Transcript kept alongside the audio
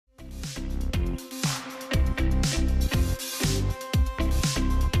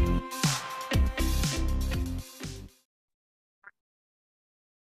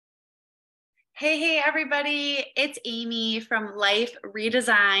Hey, everybody. It's Amy from Life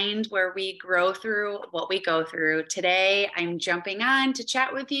Redesigned, where we grow through what we go through. Today, I'm jumping on to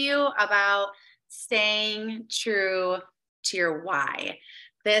chat with you about staying true to your why.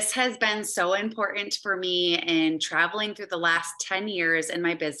 This has been so important for me in traveling through the last 10 years in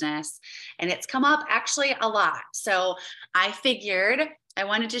my business, and it's come up actually a lot. So I figured I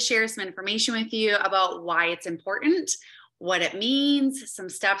wanted to share some information with you about why it's important, what it means, some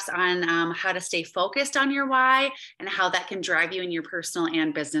steps on how to stay focused on your why, and how that can drive you in your personal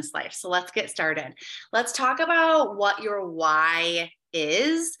and business life. So let's get started. Let's talk about what your why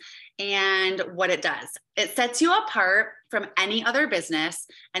is and what it does. It sets you apart from any other business,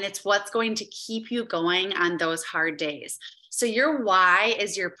 and it's what's going to keep you going on those hard days. So your why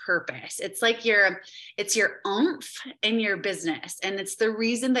is your purpose. It's like it's your oomph in your business. And it's the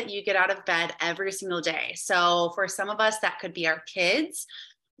reason that you get out of bed every single day. So for some of us, that could be our kids.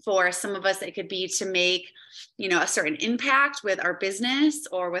 For some of us, it could be to make, a certain impact with our business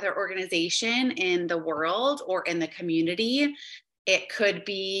or with our organization in the world or in the community. It could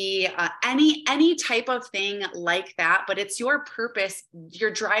be any type of thing like that, but it's your purpose,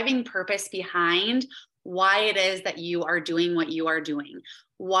 your driving purpose behind why it is that you are doing what you are doing.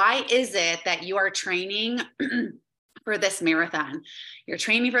 Why is it that you are training for this marathon? You're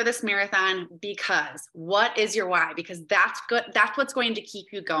training for this marathon because what is your why? Because that's good. That's what's going to keep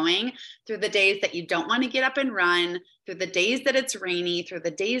you going through the days that you don't want to get up and run, through the days that it's rainy, through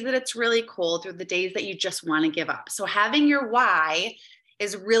the days that it's really cold, through the days that you just want to give up. So having your why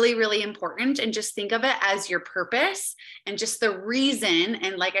is really, really important. And just think of it as your purpose and just the reason.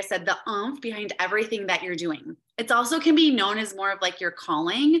 And like I said, the oomph behind everything that you're doing. It also can be known as more of like your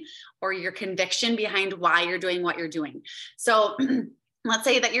calling or your conviction behind why you're doing what you're doing. So let's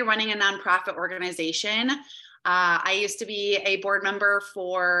say that you're running a nonprofit organization. I used to be a board member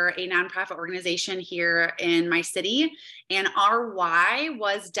for a nonprofit organization here in my city, and our why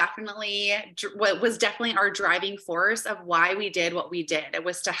was definitely our driving force of why we did what we did. It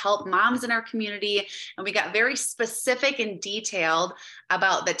was to help moms in our community, and we got very specific and detailed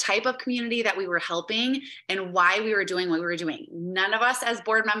about the type of community that we were helping and why we were doing what we were doing. None of us as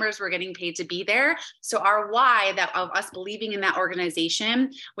board members were getting paid to be there, so our why that of us believing in that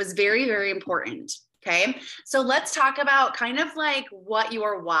organization was very, very important. Okay, so let's talk about kind of like what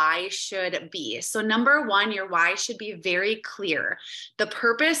your why should be. So number one, your why should be very clear. The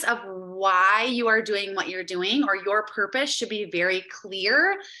purpose of why you are doing what you're doing, or your purpose, should be very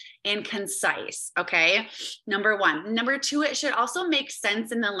clear and concise. Okay, number one. Number two, it should also make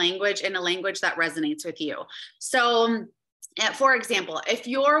sense in a language that resonates with you. So for example, if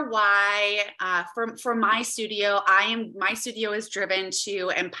your why for my studio, my studio is driven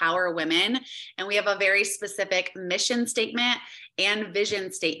to empower women, and we have a very specific mission statement and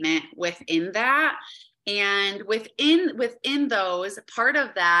vision statement within that. And within those, part of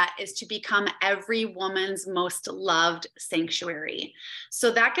that is to become every woman's most loved sanctuary.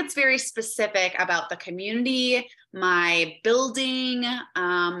 So that gets very specific about the community, my building,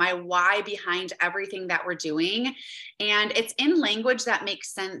 my why behind everything that we're doing. And it's in language that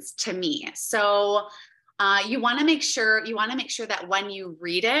makes sense to me. So you want to make sure that when you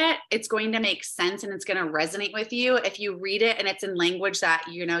read it, it's going to make sense and it's going to resonate with you. If you read it and it's in language that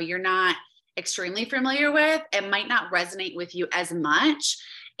you're not extremely familiar with, it might not resonate with you as much.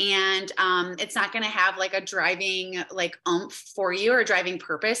 And it's not going to have like a driving like oomph for you or driving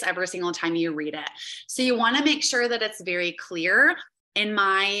purpose every single time you read it. So you want to make sure that it's very clear. In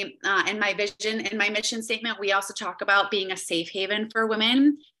my vision, in my mission statement, we also talk about being a safe haven for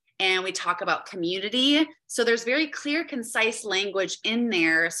women. And we talk about community. So there's very clear, concise language in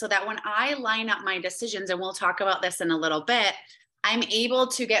there so that when I line up my decisions, and we'll talk about this in a little bit, I'm able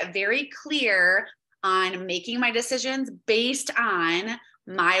to get very clear on making my decisions based on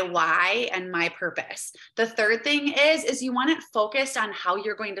my why and my purpose. The third thing is you want it focused on how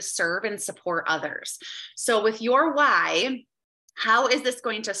you're going to serve and support others. So with your why, how is this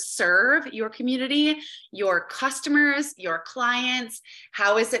going to serve your community, your customers, your clients?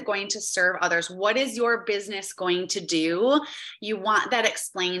 How is it going to serve others? What is your business going to do? You want that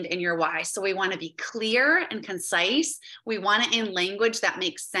explained in your why. So we want to be clear and concise. We want it in language that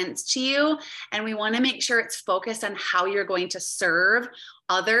makes sense to you. And we want to make sure it's focused on how you're going to serve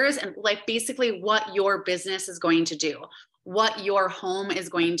others and like basically what your business is going to do, what your home is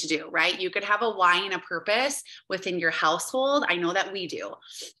going to do, right? You could have a why and a purpose within your household. I know that we do.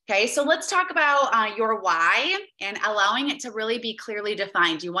 Okay, so let's talk about your why and allowing it to really be clearly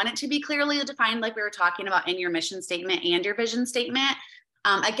defined. You want it to be clearly defined like we were talking about in your mission statement and your vision statement.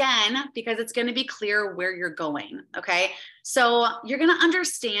 Again, because it's going to be clear where you're going. Okay. So you're going to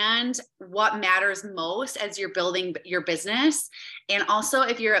understand what matters most as you're building your business. And also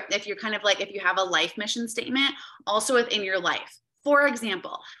if you're kind of like, if you have a life mission statement, also within your life. For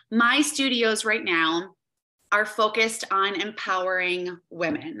example, my studios right now are focused on empowering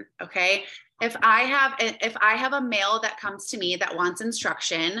women. Okay. If I have a male that comes to me that wants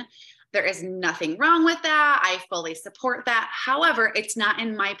instruction, there is nothing wrong with that. I fully support that. However, it's not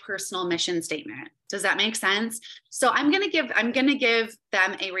in my personal mission statement. Does that make sense? So I'm going to give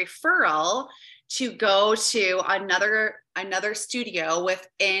them a referral to go to another studio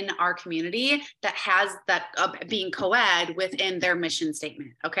within our community that has that being co-ed within their mission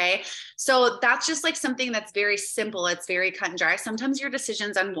statement. Okay. So that's just like something that's very simple. It's very cut and dry. Sometimes your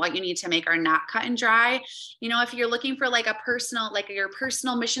decisions on what you need to make are not cut and dry. You know, if you're looking for like your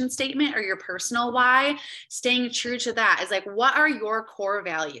personal mission statement or your personal why, staying true to that is like, what are your core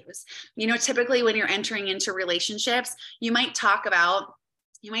values? You know, typically when you're entering into relationships, you might talk about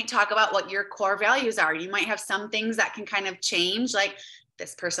what your core values are. You might have some things that can kind of change, like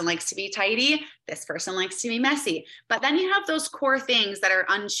this person likes to be tidy, this person likes to be messy. But then you have those core things that are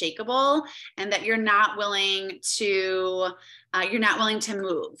unshakable and that you're not willing to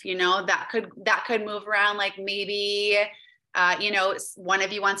move. You know, that could move around, like maybe one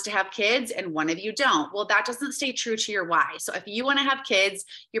of you wants to have kids and one of you don't. Well, that doesn't stay true to your why. So if you want to have kids,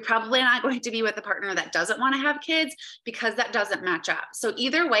 you're probably not going to be with a partner that doesn't want to have kids because that doesn't match up. So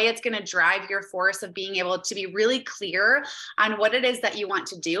either way, it's going to drive your force of being able to be really clear on what it is that you want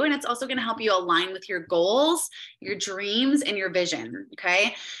to do. And it's also going to help you align with your goals, your dreams, and your vision.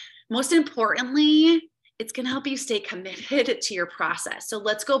 Okay. Most importantly, it's going to help you stay committed to your process. So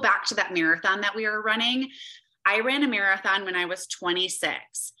let's go back to that marathon that we were running. I ran a marathon when I was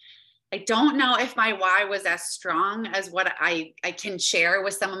 26. I don't know if my why was as strong as what I can share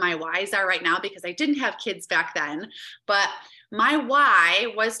with some of my whys are right now, because I didn't have kids back then. But my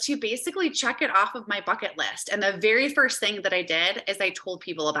why was to basically check it off of my bucket list. And the very first thing that I did is I told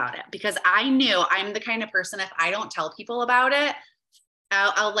people about it, because I knew I'm the kind of person, if I don't tell people about it,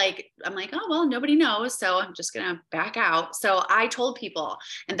 I'm like, oh, well, nobody knows. So I'm just going to back out. So I told people,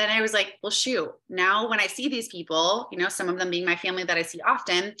 and then I was like, well, shoot, now when I see these people, you know, some of them being my family that I see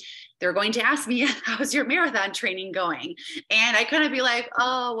often, they're going to ask me, how's your marathon training going? And I couldn't be like,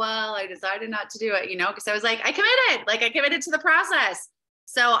 oh, well, I decided not to do it, you know, because I was like, I committed to the process.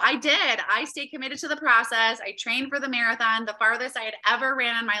 So I did. I stayed committed to the process. I trained for the marathon. The farthest I had ever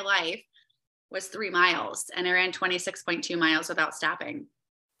ran in my life was 3 miles, and I ran 26.2 miles without stopping.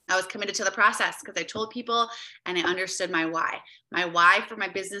 I was committed to the process because I told people and I understood my why. My why for my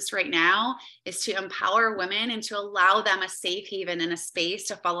business right now is to empower women and to allow them a safe haven and a space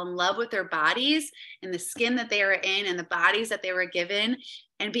to fall in love with their bodies and the skin that they are in and the bodies that they were given,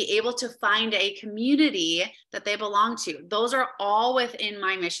 and be able to find a community that they belong to. Those are all within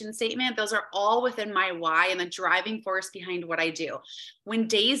my mission statement. Those are all within my why and the driving force behind what I do. When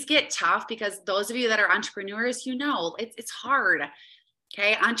days get tough, because those of you that are entrepreneurs, you know, it's hard.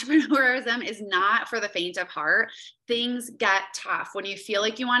 Okay. Entrepreneurism is not for the faint of heart. Things get tough. When you feel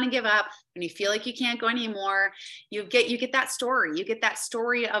like you want to give up, when you feel like you can't go anymore, you get that story. You get that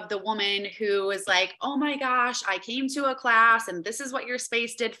story of the woman who is like, oh my gosh, I came to a class and this is what your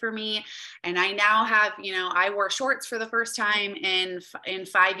space did for me. And I now have, you know, I wore shorts for the first time in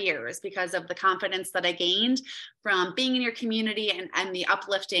 5 years because of the confidence that I gained from being in your community and the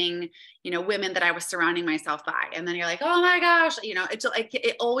uplifting, you know, women that I was surrounding myself by. And then you're like, oh my gosh, you know, it's like,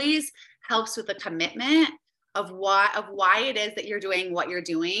 it always helps with the commitment of why it is that you're doing what you're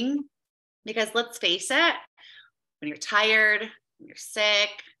doing. Because let's face it, when you're tired, when you're sick,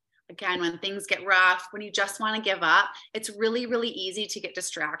 again, when things get rough, when you just want to give up, it's really, really easy to get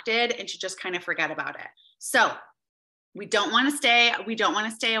distracted and to just kind of forget about it. So we don't want to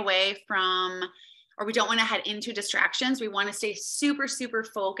stay away from, or we don't want to head into distractions. We want to stay super, super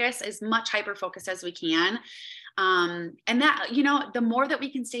focused, as much hyper focused as we can. And that, you know, the more that we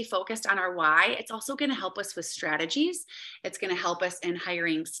can stay focused on our why, it's also going to help us with strategies. It's going to help us in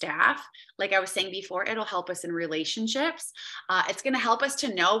hiring staff. Like I was saying before, it'll help us in relationships. It's going to help us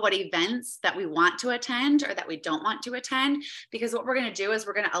to know what events that we want to attend or that we don't want to attend, because what we're going to do is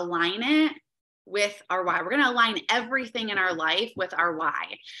we're going to align it with our why. We're going to align everything in our life with our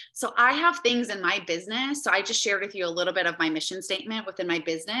why. So I have things in my business. So I just shared with you a little bit of my mission statement within my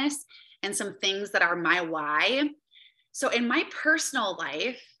business and some things that are my why. So in my personal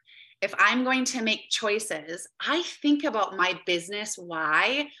life, if I'm going to make choices, I think about my business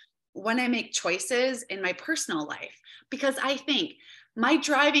why when I make choices in my personal life, because I think my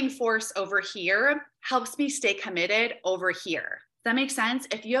driving force over here helps me stay committed over here. that make sense?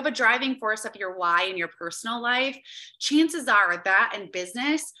 If you have a driving force of your why in your personal life, chances are that in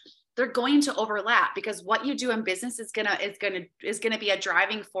business, they're going to overlap, because what you do in business is gonna be a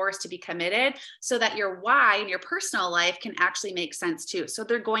driving force to be committed, so that your why in your personal life can actually make sense too. So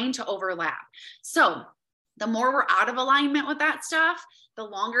they're going to overlap. So the more we're out of alignment with that stuff, the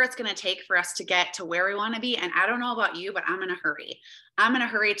longer it's going to take for us to get to where we want to be. And I don't know about you, but I'm in a hurry. I'm in a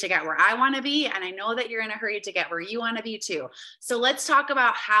hurry to get where I want to be. And I know that you're in a hurry to get where you want to be too. So let's talk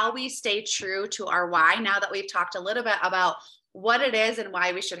about how we stay true to our why, now that we've talked a little bit about what it is and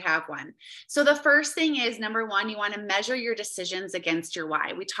why we should have one. So the first thing is, number one, you want to measure your decisions against your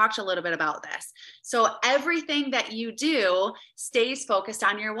why. We talked a little bit about this. So everything that you do stays focused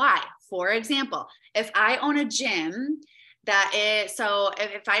on your why. For example, if I own a gym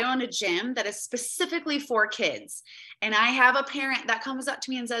if I own a gym that is specifically for kids, and I have a parent that comes up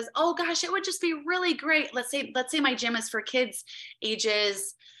to me and says, oh gosh, it would just be really great. Let's say my gym is for kids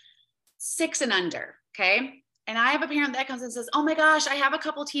ages 6 and under. Okay. And I have a parent that comes and says, oh my gosh, I have a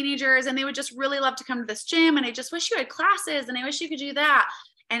couple teenagers and they would just really love to come to this gym. And I just wish you had classes and I wish you could do that.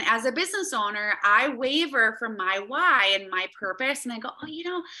 And as a business owner, I waver from my why and my purpose. And I go, oh,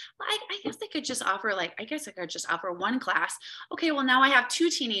 I guess I could just offer one class. Okay, well, now I have 2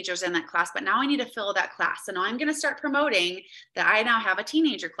 teenagers in that class, but now I need to fill that class. So now I'm going to start promoting that I now have a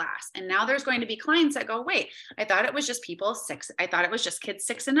teenager class. And now there's going to be clients that go, wait, I thought it was just kids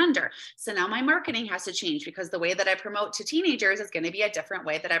 6 and under. So now my marketing has to change, because the way that I promote to teenagers is going to be a different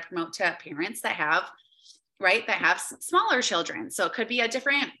way that I promote to parents that have smaller children. So it could be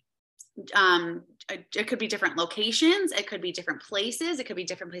different locations. It could be different places. It could be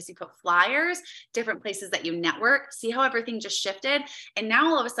different places you put flyers, different places that you network. See how everything just shifted? And now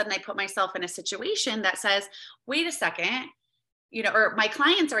all of a sudden I put myself in a situation that says, wait a second, or my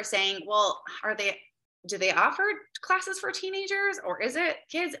clients are saying, well, do they offer classes for teenagers, or is it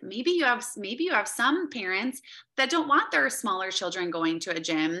kids? Maybe you have some parents that don't want their smaller children going to a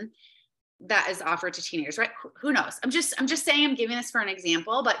gym that is offered to teenagers, right? Who knows? I'm just saying, I'm giving this for an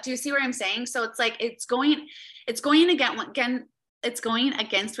example, but do you see what I'm saying? So it's like, it's going against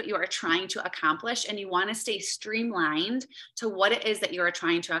what you are trying to accomplish, and you want to stay streamlined to what it is that you are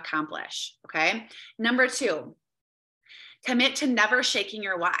trying to accomplish. Okay. Number 2, commit to never shaking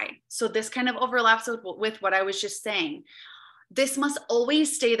your why. So this kind of overlaps with what I was just saying. This must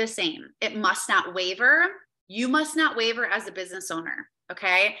always stay the same. It must not waver. You must not waver as a business owner.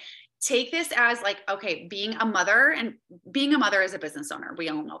 Okay. Take this as like, okay, being a mother as a business owner, we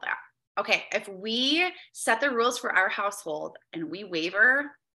all know that. Okay, if we set the rules for our household and we waver,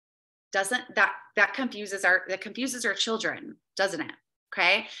 that confuses our children, doesn't it?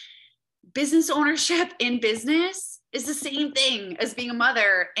 Okay. Business ownership in business is the same thing as being a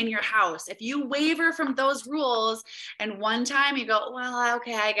mother in your house. If you waver from those rules and one time you go, well,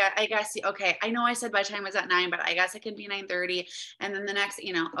 okay, I guess, okay, I know I said bedtime was at 9, but I guess it can be 9:30. And then the next,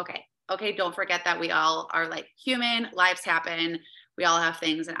 okay, don't forget that we all are like human, lives happen. We all have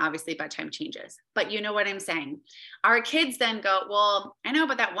things, and obviously bedtime changes, but you know what I'm saying? Our kids then go, well, I know,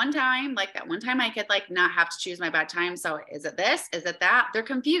 but that one time I could not have to choose my bedtime. So is it this? Is it that? They're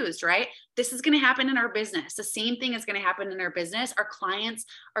confused, right? This is going to happen in our business. The same thing is going to happen in our business. Our clients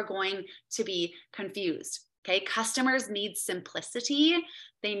are going to be confused. Okay. Customers need simplicity.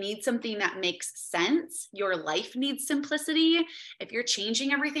 They need something that makes sense. Your life needs simplicity. If you're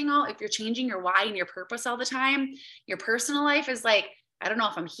changing if you're changing your why and your purpose all the time, your personal life is like, I don't know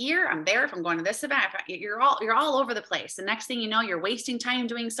if I'm here, I'm there, if I'm going to this event, you're all over the place. The next thing you know, you're wasting time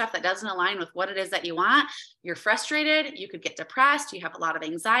doing stuff that doesn't align with what it is that you want. You're frustrated. You could get depressed. You have a lot of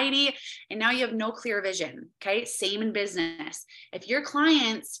anxiety, and now you have no clear vision. Okay. Same in business. If your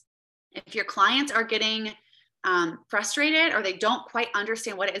clients are getting frustrated, or they don't quite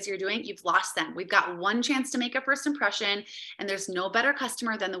understand what it is you're doing, you've lost them. We've got one chance to make a first impression, and there's no better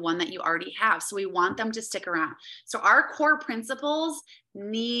customer than the one that you already have. So we want them to stick around. So our core principles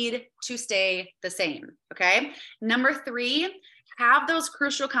need to stay the same. Okay. Number 3, have those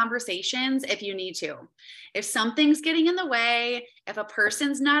crucial conversations if you need to. If something's getting in the way, if a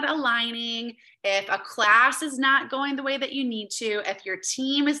person's not aligning, if a class is not going the way that you need to, if your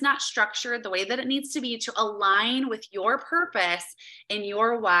team is not structured the way that it needs to be to align with your purpose and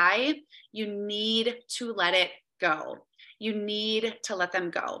your why, you need to let it go. You need to let them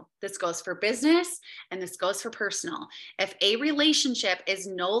go. This goes for business and this goes for personal. If a relationship is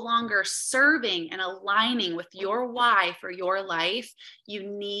no longer serving and aligning with your why for your life, you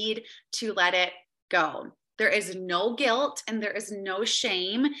need to let it go. There is no guilt and there is no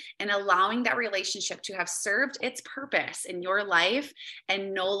shame in allowing that relationship to have served its purpose in your life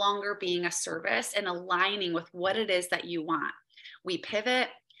and no longer being a service and aligning with what it is that you want. We pivot,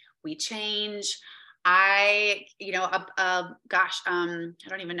 we change. You know, gosh, I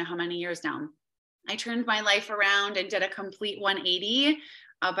don't even know how many years now. I turned my life around and did a complete 180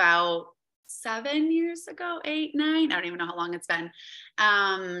 about 7 years ago, 8, 9. I don't even know how long it's been.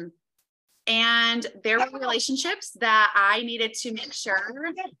 And there were relationships that I needed to make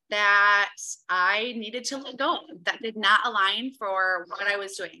sure that I needed to let go, that did not align for what I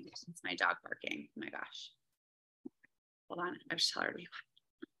was doing. It's my dog barking. Oh my gosh. Hold on. I just tell her to be quiet.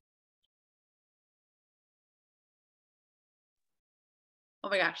 Oh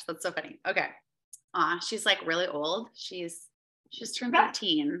my gosh, that's so funny. Okay. She's like really old. She's turned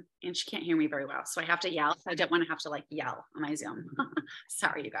 13 and she can't hear me very well. So I have to yell. I don't want to have to like yell on my Zoom.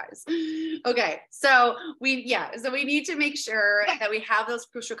 Sorry, you guys. Okay. So we need to make sure that we have those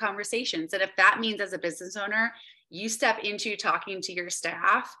crucial conversations. And if that means as a business owner, you step into talking to your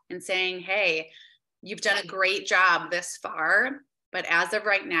staff and saying, hey, you've done a great job this far, but as of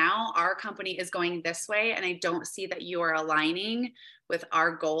right now, our company is going this way. And I don't see that you are aligning with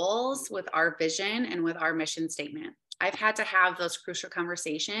our goals, with our vision, and with our mission statement. I've had to have those crucial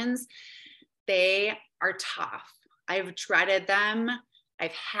conversations. They are tough. I've dreaded them.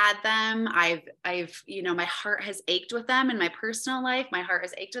 I've had them. you know, my heart has ached with them in my personal life. My heart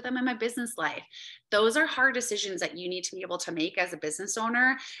has ached with them in my business life. Those are hard decisions that you need to be able to make as a business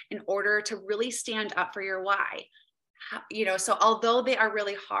owner in order to really stand up for your why. You know, so although they are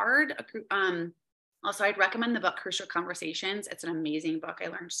really hard, also I'd recommend the book Crucial Conversations. It's an amazing book. I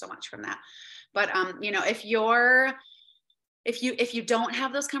learned so much from that. But you know, if you don't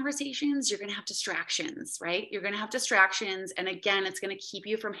have those conversations, you're going to have distractions, right? You're going to have distractions. And again, it's going to keep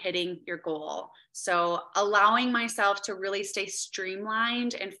you from hitting your goal. So allowing myself to really stay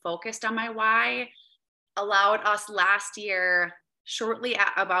streamlined and focused on my why allowed us last year, shortly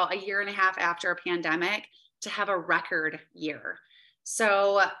about a year and a half after a pandemic, to have a record year.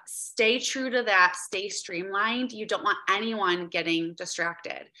 So stay true to that, stay streamlined. You don't want anyone getting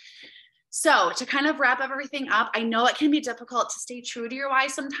distracted. So to kind of wrap everything up, I know it can be difficult to stay true to your why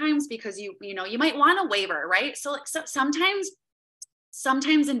sometimes because you might want to waver, right? So sometimes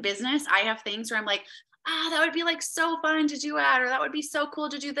in business, I have things where I'm like, that would be like so fun to do that, or that would be so cool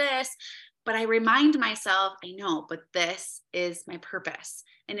to do this. But I remind myself, I know, but this is my purpose.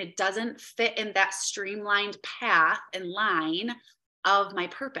 And it doesn't fit in that streamlined path and line of my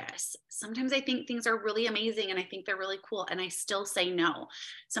purpose. Sometimes I think things are really amazing and I think they're really cool and I still say no.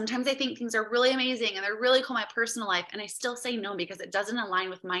 Sometimes I think things are really amazing and they're really cool in my personal life and I still say no because it doesn't align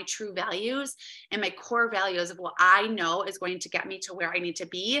with my true values and my core values of what I know is going to get me to where I need to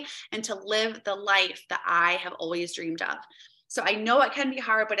be and to live the life that I have always dreamed of. So I know it can be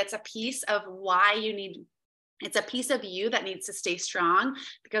hard, but it's a piece of it's a piece of you that needs to stay strong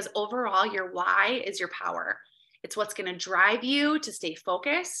because overall your why is your power. It's what's going to drive you to stay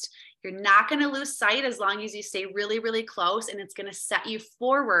focused. You're not going to lose sight as long as you stay really, really close, and it's going to set you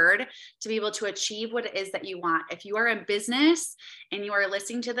forward to be able to achieve what it is that you want. If you are in business and you are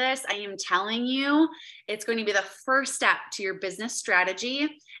listening to this, I am telling you, it's going to be the first step to your business strategy,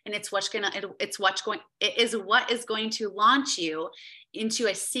 and it is what is going to launch you into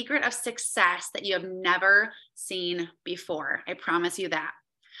a secret of success that you have never seen before. I promise you that.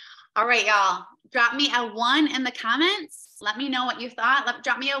 All right, y'all, drop me a 1 in the comments. Let me know what you thought.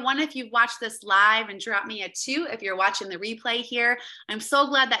 Drop me a 1 if you've watched this live and drop me a 2 if you're watching the replay here. I'm so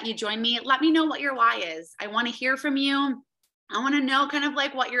glad that you joined me. Let me know what your why is. I want to hear from you. I want to know kind of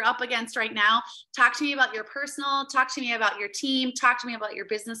like what you're up against right now. Talk to me about your personal, talk to me about your team, talk to me about your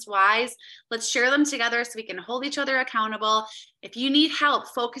business whys. Let's share them together so we can hold each other accountable. If you need help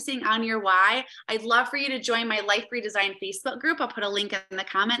focusing on your why, I'd love for you to join my Life Redesign Facebook group. I'll put a link in the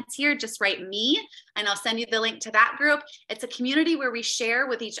comments here. Just write me and I'll send you the link to that group. It's a community where we share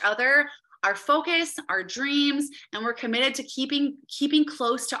with each other our focus, our dreams, and we're committed to keeping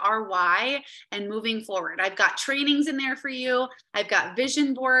close to our why and moving forward. I've got trainings in there for you. I've got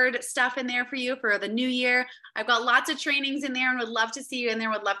vision board stuff in there for you for the new year. I've got lots of trainings in there and would love to see you in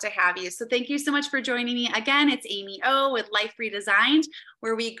there, would love to have you. So thank you so much for joining me. Again, it's Amy O with Life Redesigned,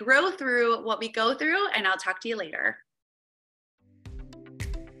 where we grow through what we go through, and I'll talk to you later.